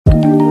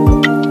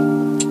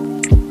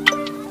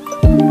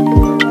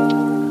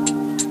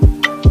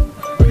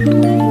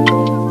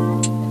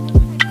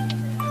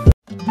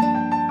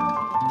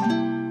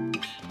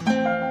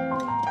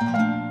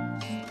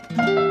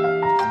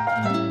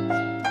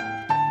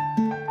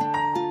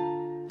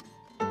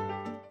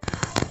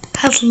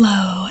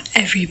Hello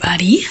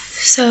everybody.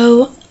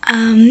 So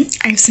I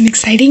have some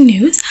exciting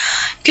news.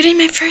 I'm getting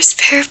my first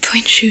pair of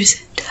pointe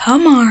shoes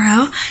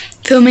tomorrow,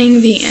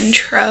 filming the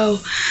intro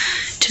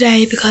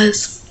today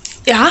because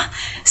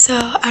so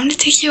I'm gonna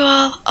take you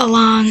all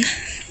along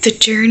the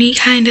journey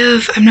kind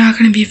of. I'm not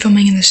gonna be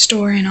filming in the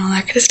store and all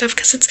that kind of stuff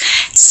because it's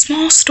a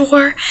small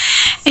store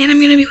and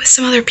I'm gonna be with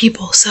some other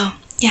people, so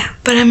yeah,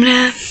 but I'm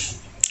gonna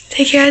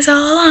take you guys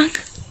all along.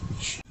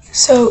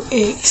 So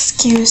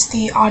excuse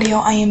the audio,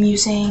 I am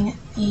using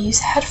these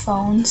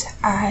headphones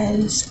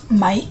as a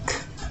mic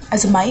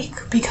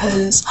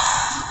because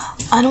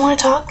I don't want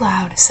to talk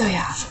loud, so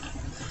yeah.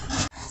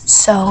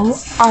 So,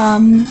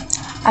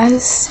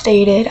 as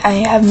stated, I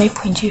have my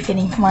pointe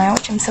fitting tomorrow,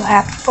 which I'm so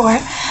happy for,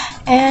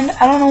 and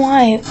I don't know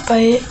why,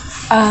 but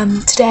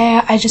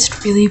today I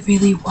just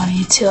really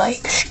wanted to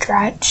like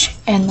stretch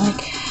and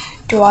like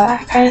do all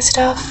that kind of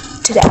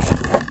stuff today,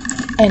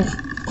 and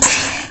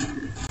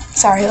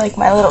sorry, like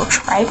my little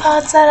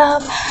tripod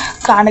setup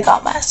kinda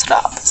got messed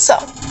up, so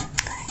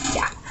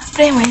yeah.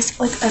 But anyways,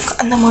 like I've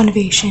gotten the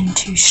motivation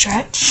to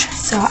stretch,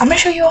 so I'm gonna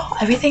show you all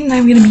everything that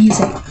I'm gonna be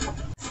using.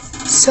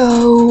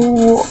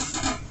 So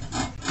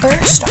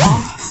first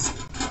off,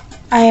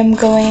 I am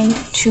going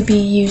to be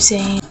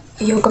using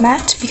a yoga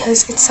mat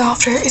because it's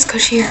softer, it's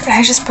cushier, and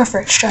I just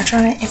prefer to stretch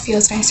on it. It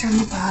feels nicer on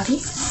the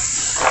body.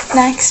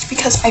 Next,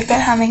 because I've been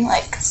having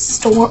like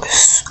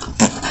soreness,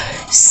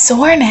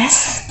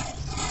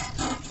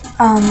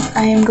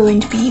 I am going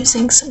to be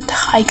using some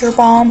Tiger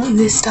Balm.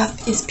 This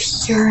stuff is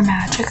pure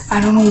magic. I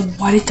don't know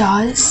what it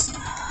does,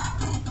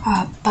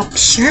 but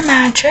pure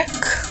magic.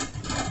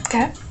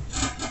 Okay.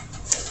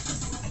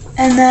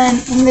 And then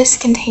in this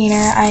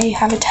container, I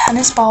have a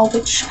tennis ball,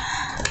 which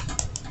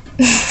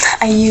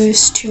I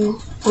use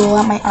to roll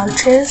out my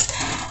arches,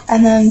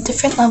 and then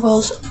different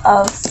levels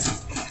of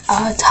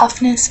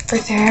toughness for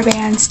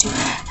TheraBands to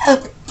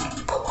help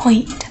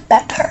point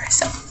better.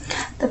 So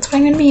that's what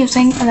I'm going to be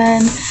using, and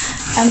then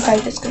I'm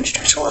probably just going to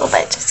stretch a little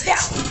bit, so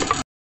yeah.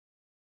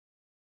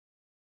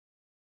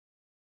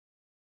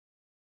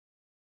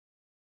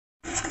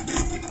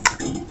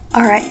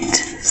 Alright,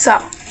 so,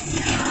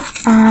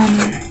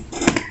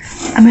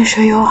 I'm going to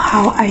show you all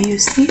how I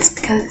use these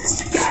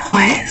because,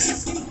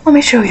 let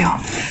me show you all.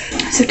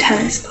 So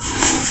tennis ball,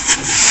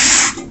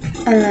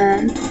 and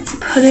then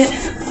put it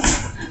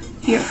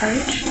in your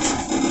arch,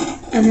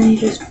 and then you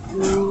just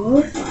roll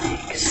it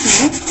like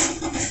so.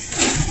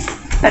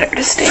 Better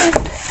to stand.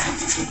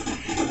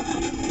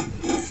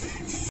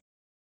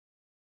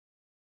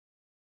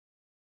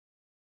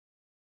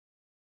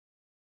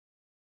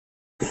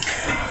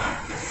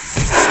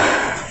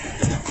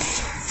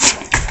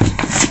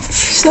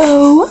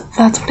 So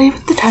that's what I have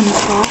with the tennis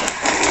ball.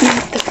 And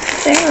with the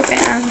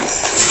TheraBands,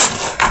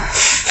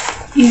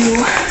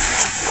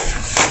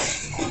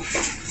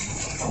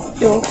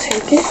 you'll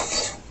take it,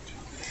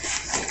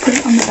 put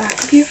it on the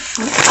back of your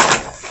foot.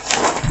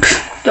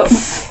 Don't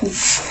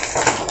move.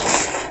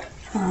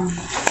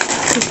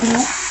 So put it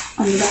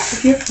on the back of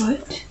your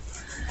foot,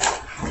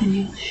 then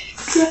you'll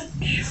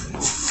stretch.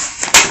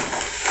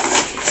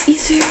 It's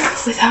easier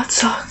without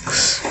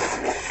socks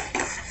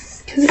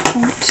because it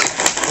won't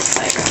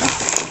slide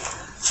off.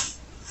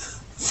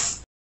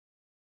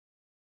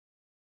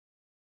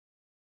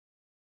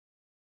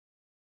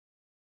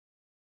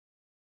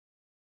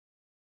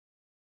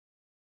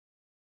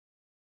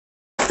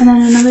 And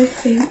then another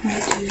thing I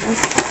do is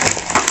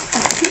I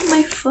put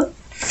my foot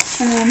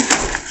and then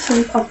sort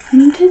of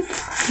uprooted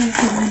and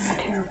then my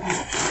terrible.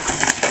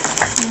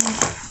 So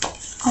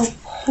I'll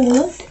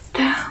pull it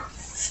down.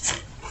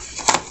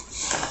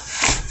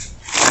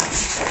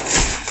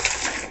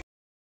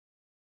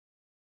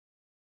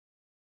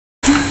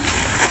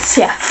 So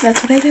yeah, that's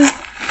what I do.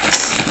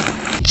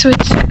 So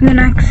it's the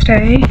next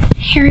day.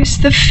 Here's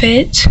the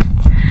fit.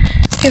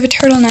 We have a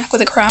turtleneck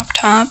with a crop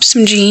top,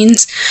 some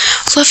jeans,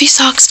 fluffy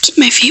socks keep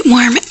my feet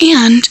warm,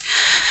 and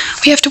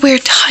we have to wear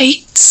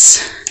tights.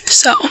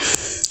 So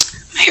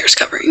my hair's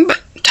covering, but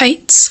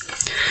tights.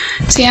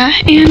 So yeah,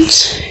 and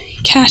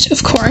cat,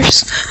 of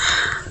course.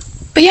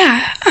 But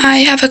yeah,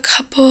 I have a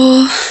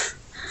couple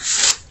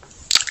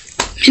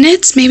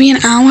minutes, maybe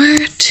an hour,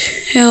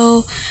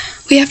 till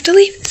we have to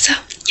leave. So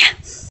yeah.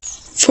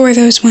 For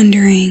those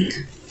wondering,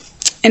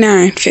 an hour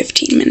and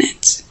 15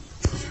 minutes.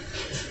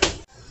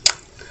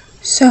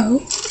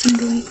 So I'm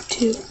going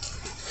to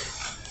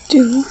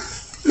do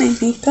my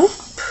makeup,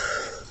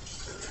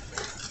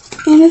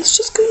 and it's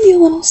just going to be a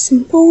little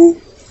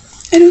simple.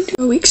 I don't do,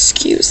 oh,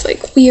 excuse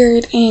like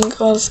weird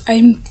angles.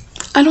 I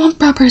don't have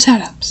proper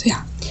setup, so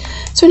yeah.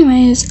 So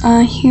anyways,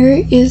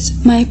 here is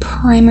my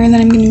primer that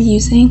I'm going to be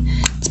using.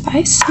 It's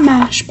by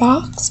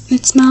Smashbox, and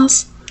it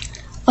smells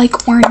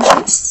like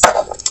oranges.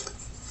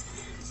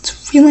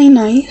 It's really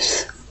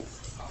nice.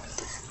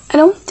 I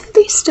don't think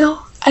they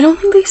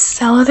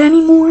sell it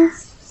anymore,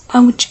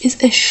 which is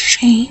a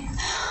shame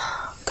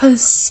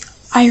because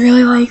I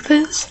really like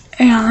this,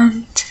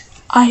 and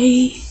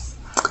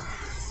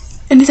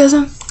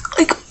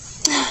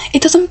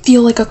it doesn't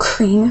feel like a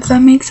cream, if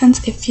that makes sense.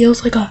 It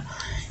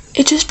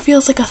just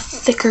feels like a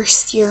thicker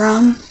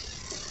serum,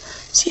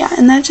 So yeah,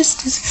 and that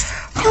just is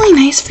really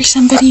nice for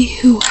somebody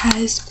who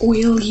has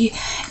oily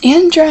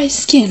and dry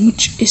skin,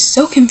 which is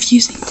so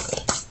confusing to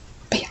me.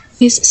 But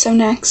yeah, so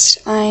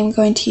next I'm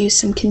going to use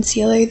some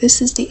concealer.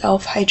 This is the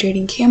e.l.f.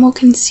 Hydrating Camo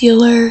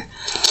Concealer.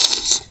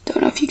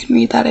 Don't know if you can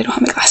read that, I don't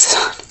have my glasses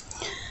on.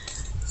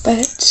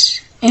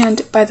 But,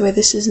 and by the way,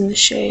 this is in the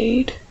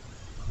shade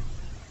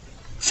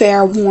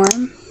Fair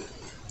Warm.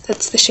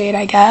 That's the shade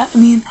I get. I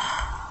mean,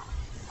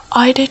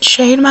 I did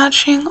shade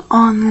matching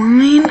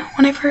online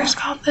when I first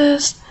got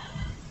this.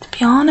 To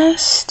be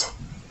honest,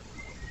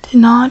 did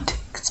not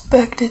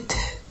expect it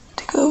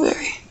to go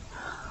very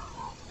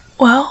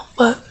well,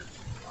 but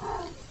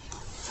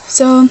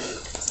so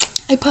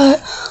I put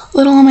a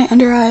little on my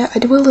under eye. I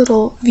do a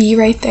little V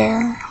right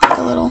there, like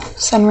a little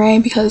sun ray,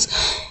 because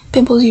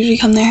pimples usually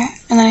come there,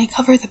 and then I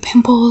cover the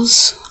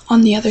pimples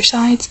on the other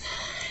sides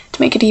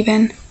to make it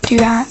even. Do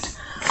that.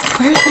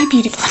 Where's my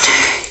beauty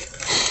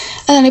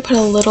blender? And then I put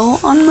a little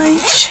on my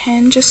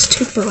chin just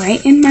to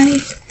brighten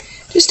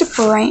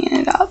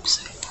it up.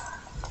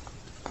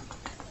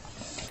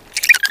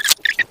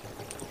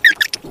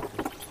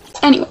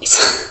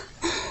 Anyways,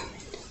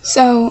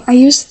 so I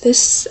use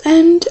this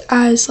end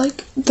as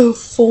like the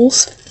full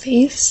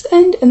face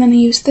end, and then I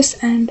use this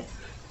end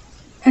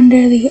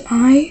under the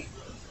eye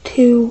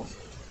to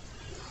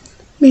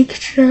make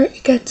sure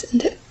it gets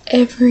into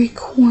every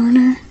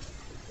corner.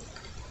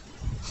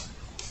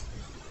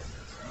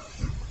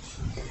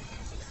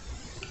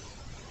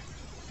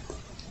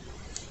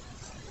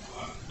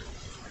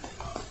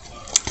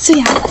 So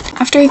yeah,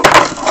 after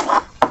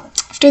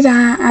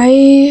that,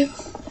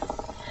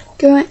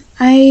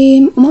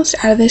 I'm almost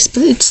out of this,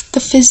 but it's the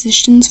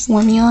Physicians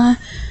Formula.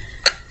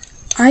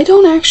 I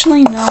don't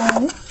actually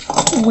know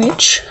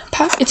which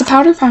it's a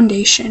powder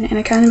foundation, and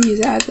I kind of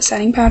use it as a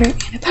setting powder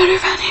and a powder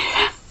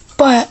foundation.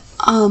 But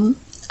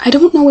I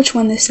don't know which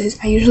one this is.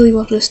 I usually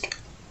will just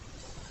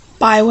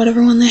buy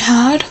whatever one they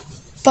had,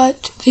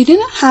 but they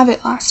didn't have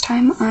it last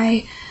time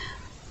I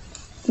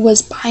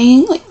was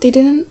buying. Like, they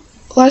didn't.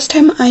 Last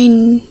time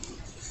I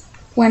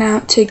went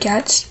out to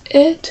get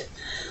it,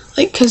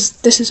 like, because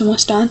this is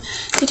almost done,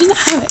 they didn't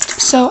have it.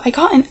 So I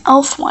got an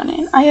e.l.f. one,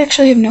 and I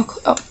actually have no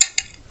clue.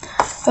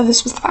 Oh,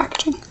 this was the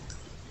packaging.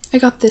 I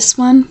got this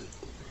one.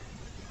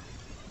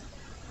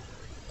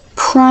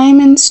 Prime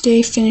and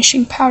Stay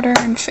Finishing Powder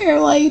in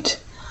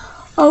Fairlight.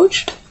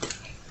 Ouch.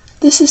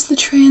 This is the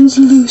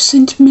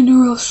translucent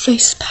mineral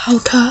face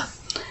powder,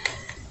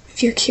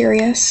 if you're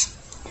curious.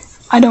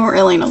 I don't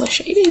really know the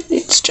shade.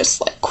 It's just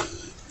like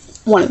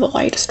one of the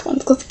lightest ones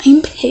because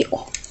I'm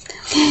pale.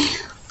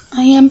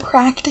 I am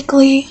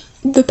practically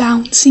the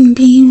bouncing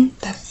beam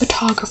that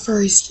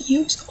photographers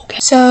use. Okay.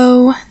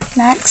 So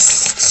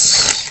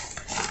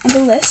next on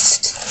the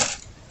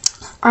list,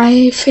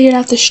 I figured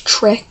out this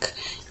trick.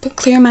 Put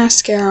clear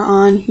mascara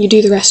on, you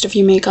do the rest of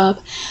your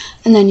makeup,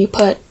 and then you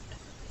put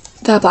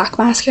the black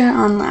mascara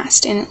on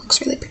last, and it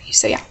looks really pretty.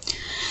 So yeah.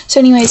 So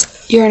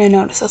anyways, you're gonna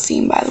notice a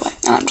theme, by the way,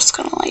 and I'm just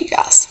gonna let you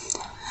guess.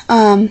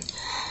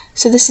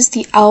 So this is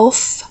the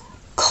e.l.f.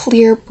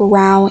 Clear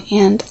Brow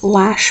and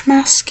Lash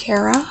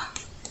Mascara.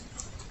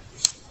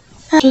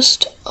 And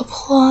just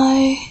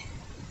apply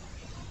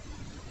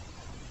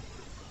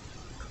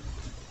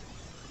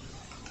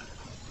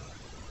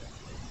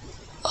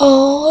a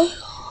little.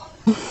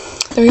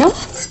 There we go.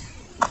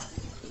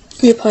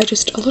 We apply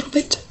just a little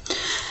bit.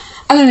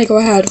 And then I go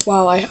ahead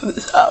while I have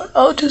this out.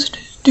 I'll just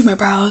do my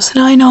brows.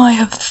 Now I know I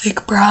have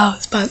thick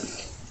brows, but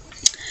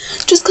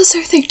just because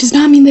they're thick does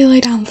not mean they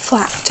lay down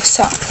flat.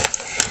 So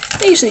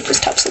it usually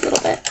just helps a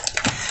little bit.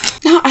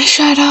 Now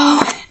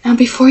eyeshadow. Now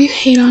before you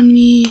hate on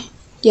me,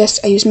 yes,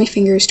 I use my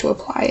fingers to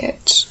apply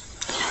it.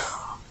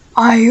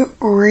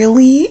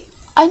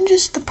 I'm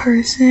just the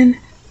person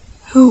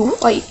who,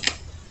 like,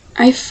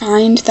 I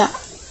find that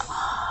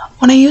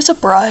when I use a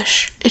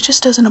brush, it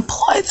just doesn't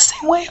apply the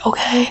same way,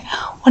 okay?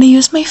 When I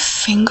use my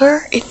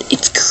finger,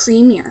 it's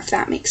creamier, if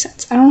that makes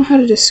sense. I don't know how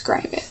to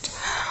describe it.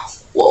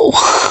 Whoa.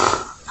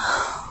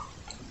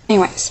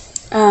 Anyways,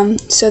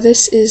 so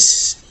this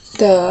is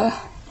the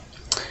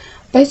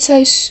Bite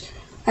Size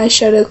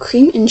Eyeshadow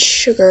Cream and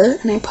Sugar,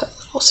 and I put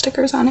little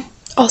stickers on it,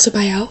 also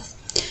by e.l.f.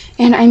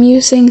 And I'm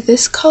using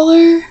this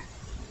color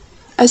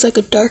as like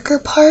a darker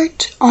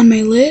part on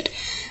my lid,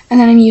 and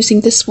then I'm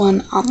using this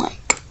one on like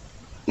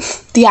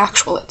the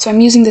actual lid. So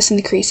I'm using this in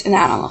the crease and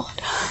that on the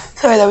lid.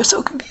 Sorry, that was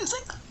so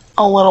confusing.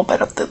 A little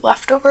bit of the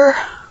leftover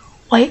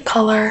white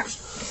color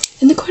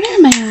in the corner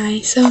of my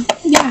eye. So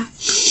yeah.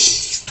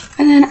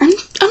 And then I'm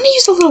gonna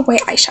use a little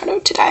white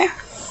eyeshadow today.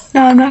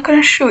 No, I'm not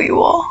gonna show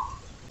you all.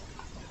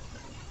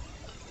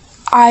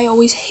 I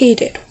always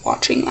hated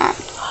watching that.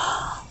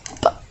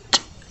 But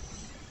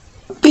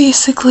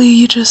basically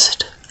you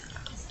just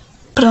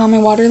put it on my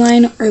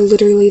waterline, or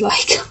literally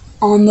like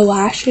on the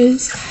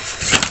lashes.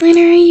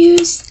 Liner I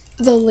use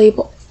the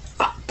label.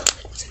 Oh, the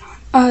lid wasn't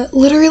on.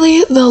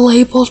 Literally the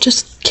label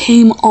just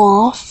came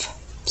off.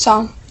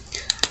 So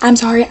I'm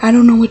sorry, I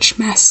don't know which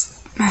mask.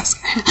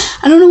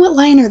 I don't know what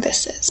liner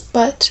this is,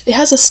 but it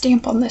has a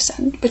stamp on this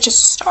end, which is a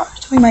star,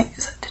 so we might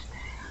use it.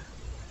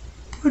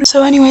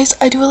 So anyways,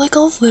 I do like a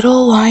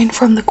little line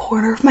from the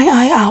corner of my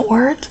eye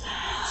outwards,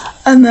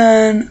 and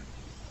then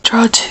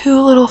draw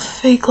two little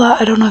fake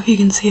I don't know if you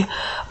can see it,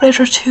 but I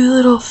draw two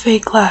little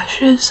fake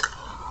lashes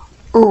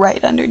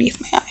right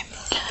underneath my eye.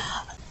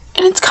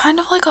 And it's kind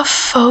of like a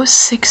faux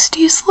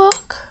 60s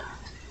look.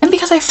 And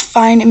because I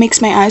find it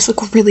makes my eyes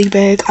look really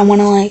big, I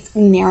want to like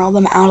narrow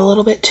them out a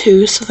little bit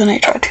too, so then I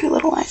draw two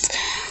little lines.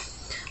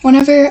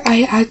 Whenever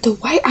I add the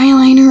white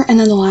eyeliner and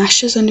then the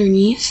lashes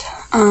underneath,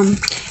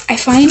 I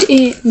find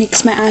it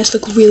makes my eyes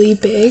look really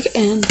big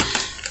and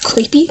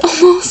creepy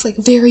almost, like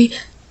very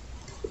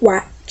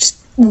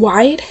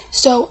wide.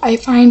 So I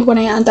find when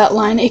I add that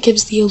line, it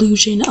gives the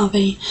illusion of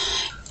a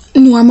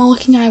normal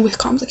looking eye with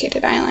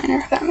complicated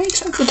eyeliner, if that makes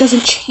sense. It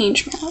doesn't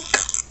change my look.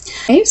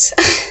 Nice.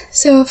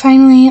 So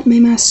finally, my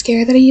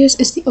mascara that I use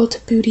is the Ulta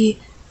Beauty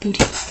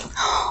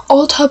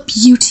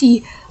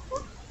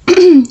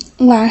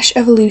Lash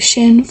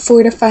Evolution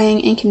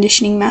Fortifying and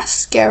Conditioning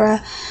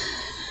Mascara.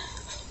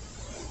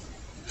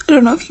 I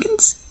don't know if you can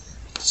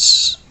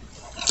see.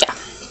 Yeah.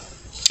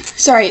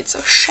 Sorry, it's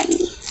so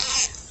shiny.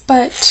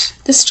 But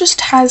this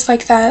just has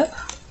like that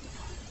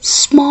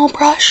small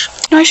brush.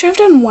 No, I should have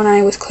done one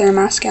eye with clear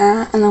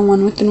mascara and then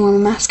one with the normal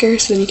mascara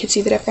so then you could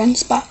see the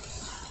difference, but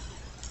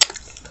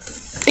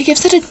it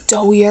gives it a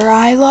doughier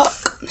eye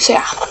look. So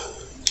yeah.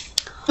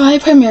 I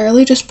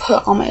primarily just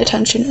put all my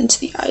attention into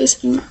the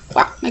eyes and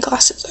wow, my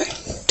glasses are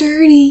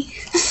dirty.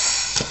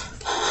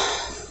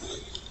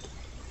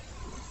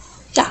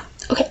 Yeah,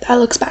 okay, that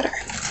looks better.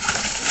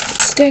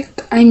 Stick,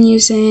 I'm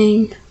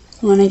using,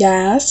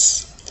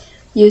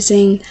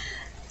 using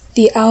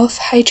the e.l.f.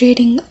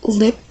 Hydrating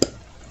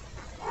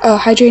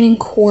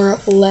Core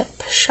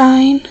Lip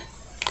Shine.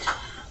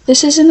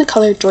 This is in the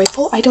color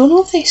Joyful. I don't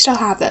know if they still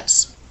have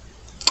this.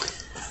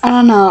 I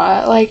don't know,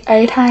 like,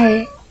 every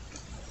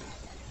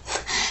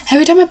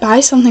time I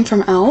buy something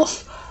from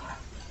e.l.f.,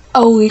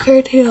 a week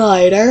or two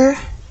later,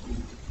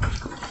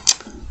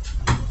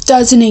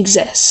 doesn't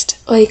exist.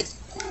 Like,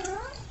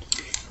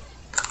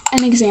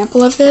 an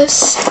example of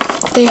this,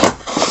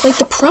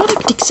 the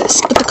product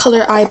exists, but the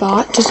color I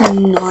bought does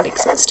not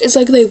exist. It's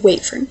like they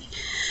wait for me.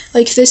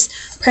 Like this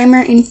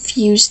primer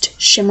infused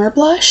shimmer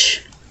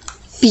blush,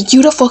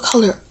 beautiful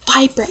color,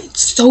 vibrant,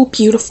 so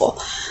beautiful.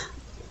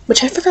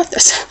 Which I forgot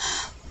this.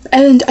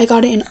 And I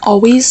got it in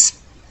Always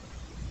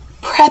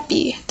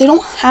Preppy. They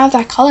don't have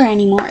that color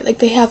anymore. Like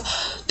they have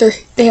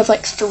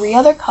like 3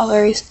 other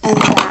colors and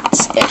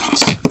that's it.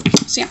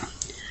 So yeah, I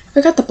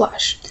forgot the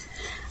blush.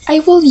 I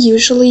will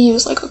usually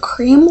use like a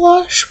cream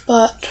blush,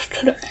 but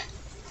today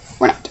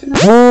we're not doing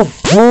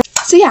that.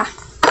 So yeah.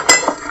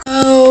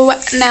 So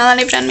now that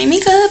I've done my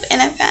makeup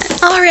and I've gotten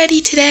all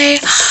ready today,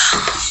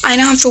 I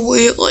now have to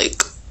wait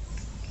like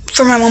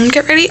for my mom to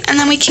get ready and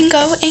then we can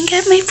go and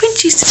get my print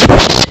juice.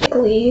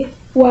 Basically,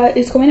 what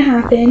is going to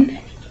happen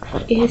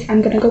is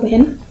I'm gonna go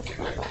in.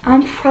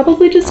 I'm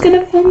probably just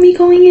gonna film me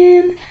going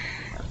in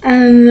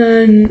and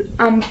then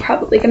I'm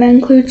probably gonna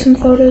include some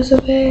photos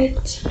of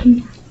it.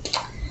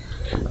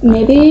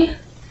 Maybe.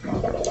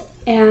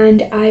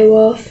 And I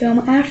will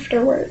film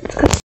afterwards.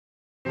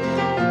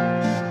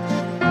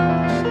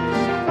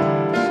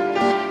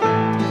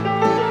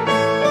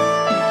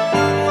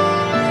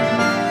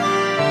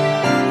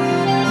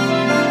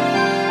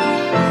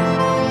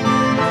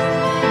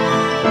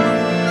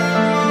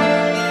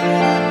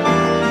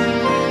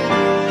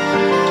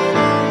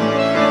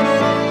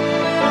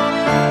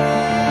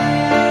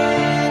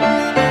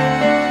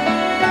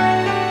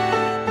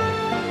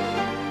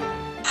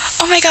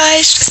 Oh my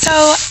gosh,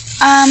 so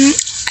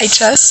I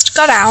just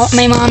got out.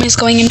 My mom is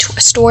going into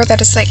a store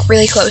that is like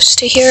really close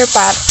to here,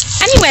 but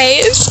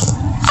anyways,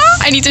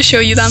 I need to show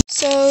you them.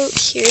 So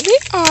here they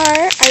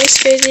are. I was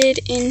fitted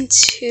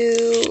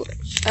into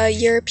a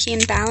European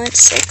Balance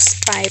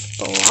 6 by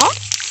Block.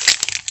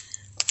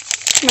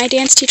 My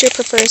dance teacher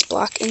prefers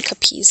Block and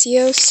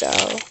Capezio, so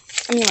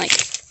I mean like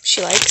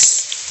she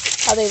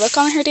likes how they look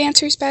on her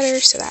dancers better,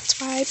 so that's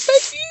why.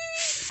 But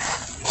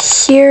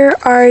here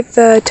are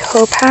the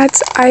toe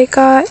pads I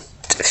got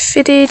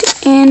fitted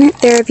in.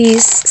 They're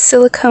these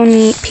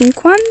silicone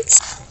pink ones.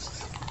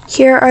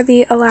 Here are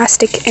the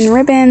elastic and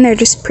ribbon. They're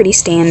just pretty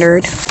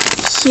standard.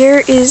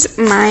 Here is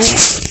my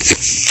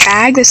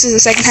bag. This is the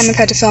second time I've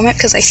had to film it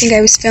because I think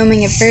I was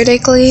filming it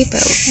vertically,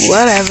 but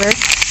whatever.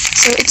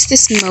 So it's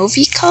this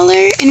mauvey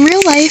color. In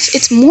real life,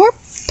 it's more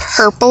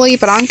purpley,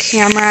 but on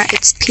camera,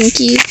 it's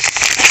pinky.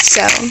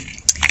 So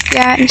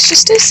yeah, and it's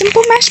just a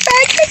simple mesh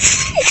bag.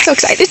 I'm so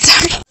excited,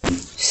 sorry.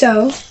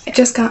 So, I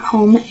just got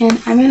home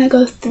and I'm gonna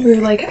go through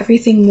like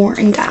everything more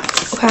in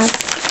depth, okay?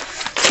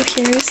 So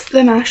here's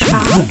the mesh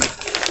bag.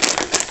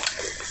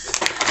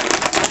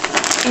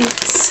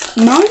 It's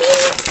not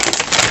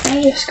even,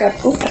 I just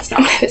grabbed, oh, that's not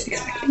what I was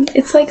expecting.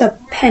 It's like a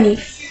penny.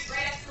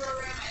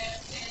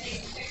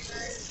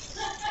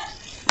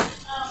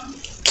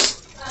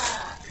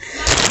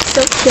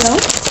 So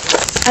cute.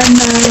 And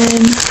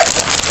then,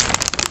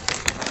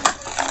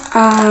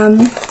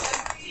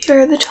 here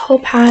are the toe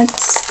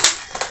pads.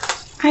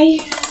 I'm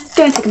gonna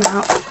take them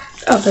out.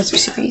 Oh, those are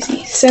super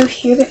easy. So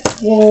here,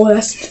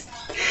 whoa,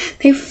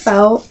 they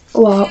felt a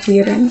lot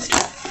weirder and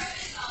stuff.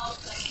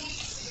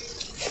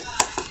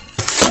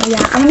 So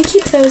yeah, I'm gonna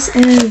keep those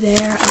in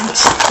there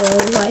until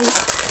like,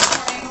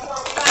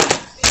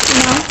 you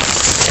know.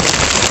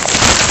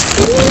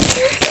 Ooh,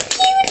 they're cute.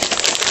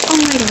 Oh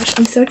my gosh,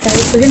 I'm so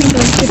excited. We're gonna go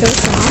through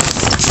those now.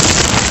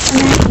 And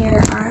then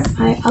here are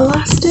my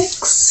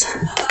elastics.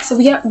 So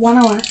we get one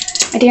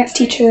elastic. My dance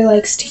teacher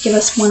likes to give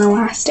us one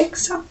elastic,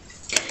 so.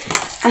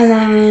 And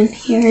then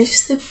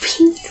here's the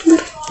pink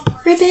little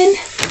ribbon.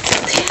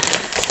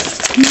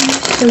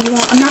 So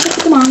I'm not gonna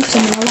put them on because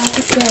I'm not allowed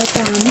to wear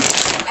them.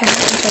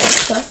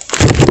 But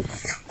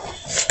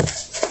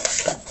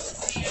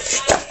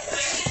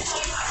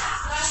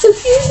so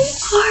here they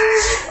are.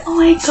 Oh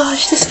my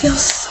gosh, this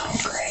feels so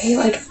great.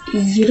 Like,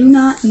 you do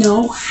not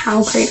know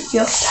how great it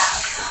feels to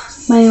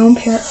have my own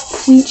pair of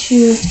pointe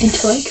shoes and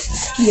to like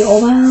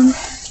feel them.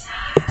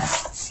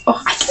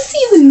 Oh, I can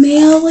see the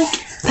nail, like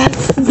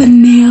that's the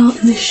nail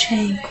in the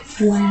shank.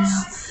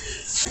 Wow.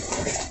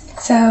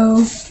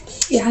 So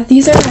yeah,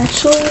 these are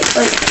actually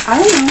like,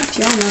 I don't know if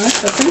y'all know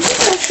this, but these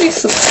are actually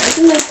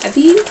surprisingly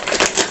heavy.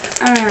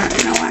 I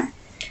don't know why.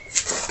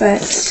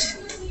 But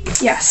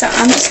yeah, so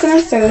I'm just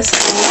gonna throw this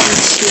all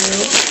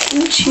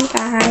into a shoe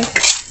bag,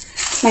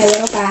 my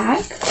little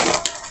bag.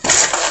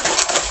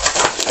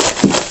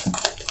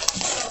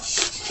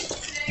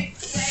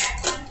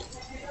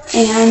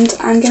 And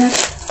I'm gonna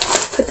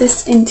put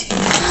this into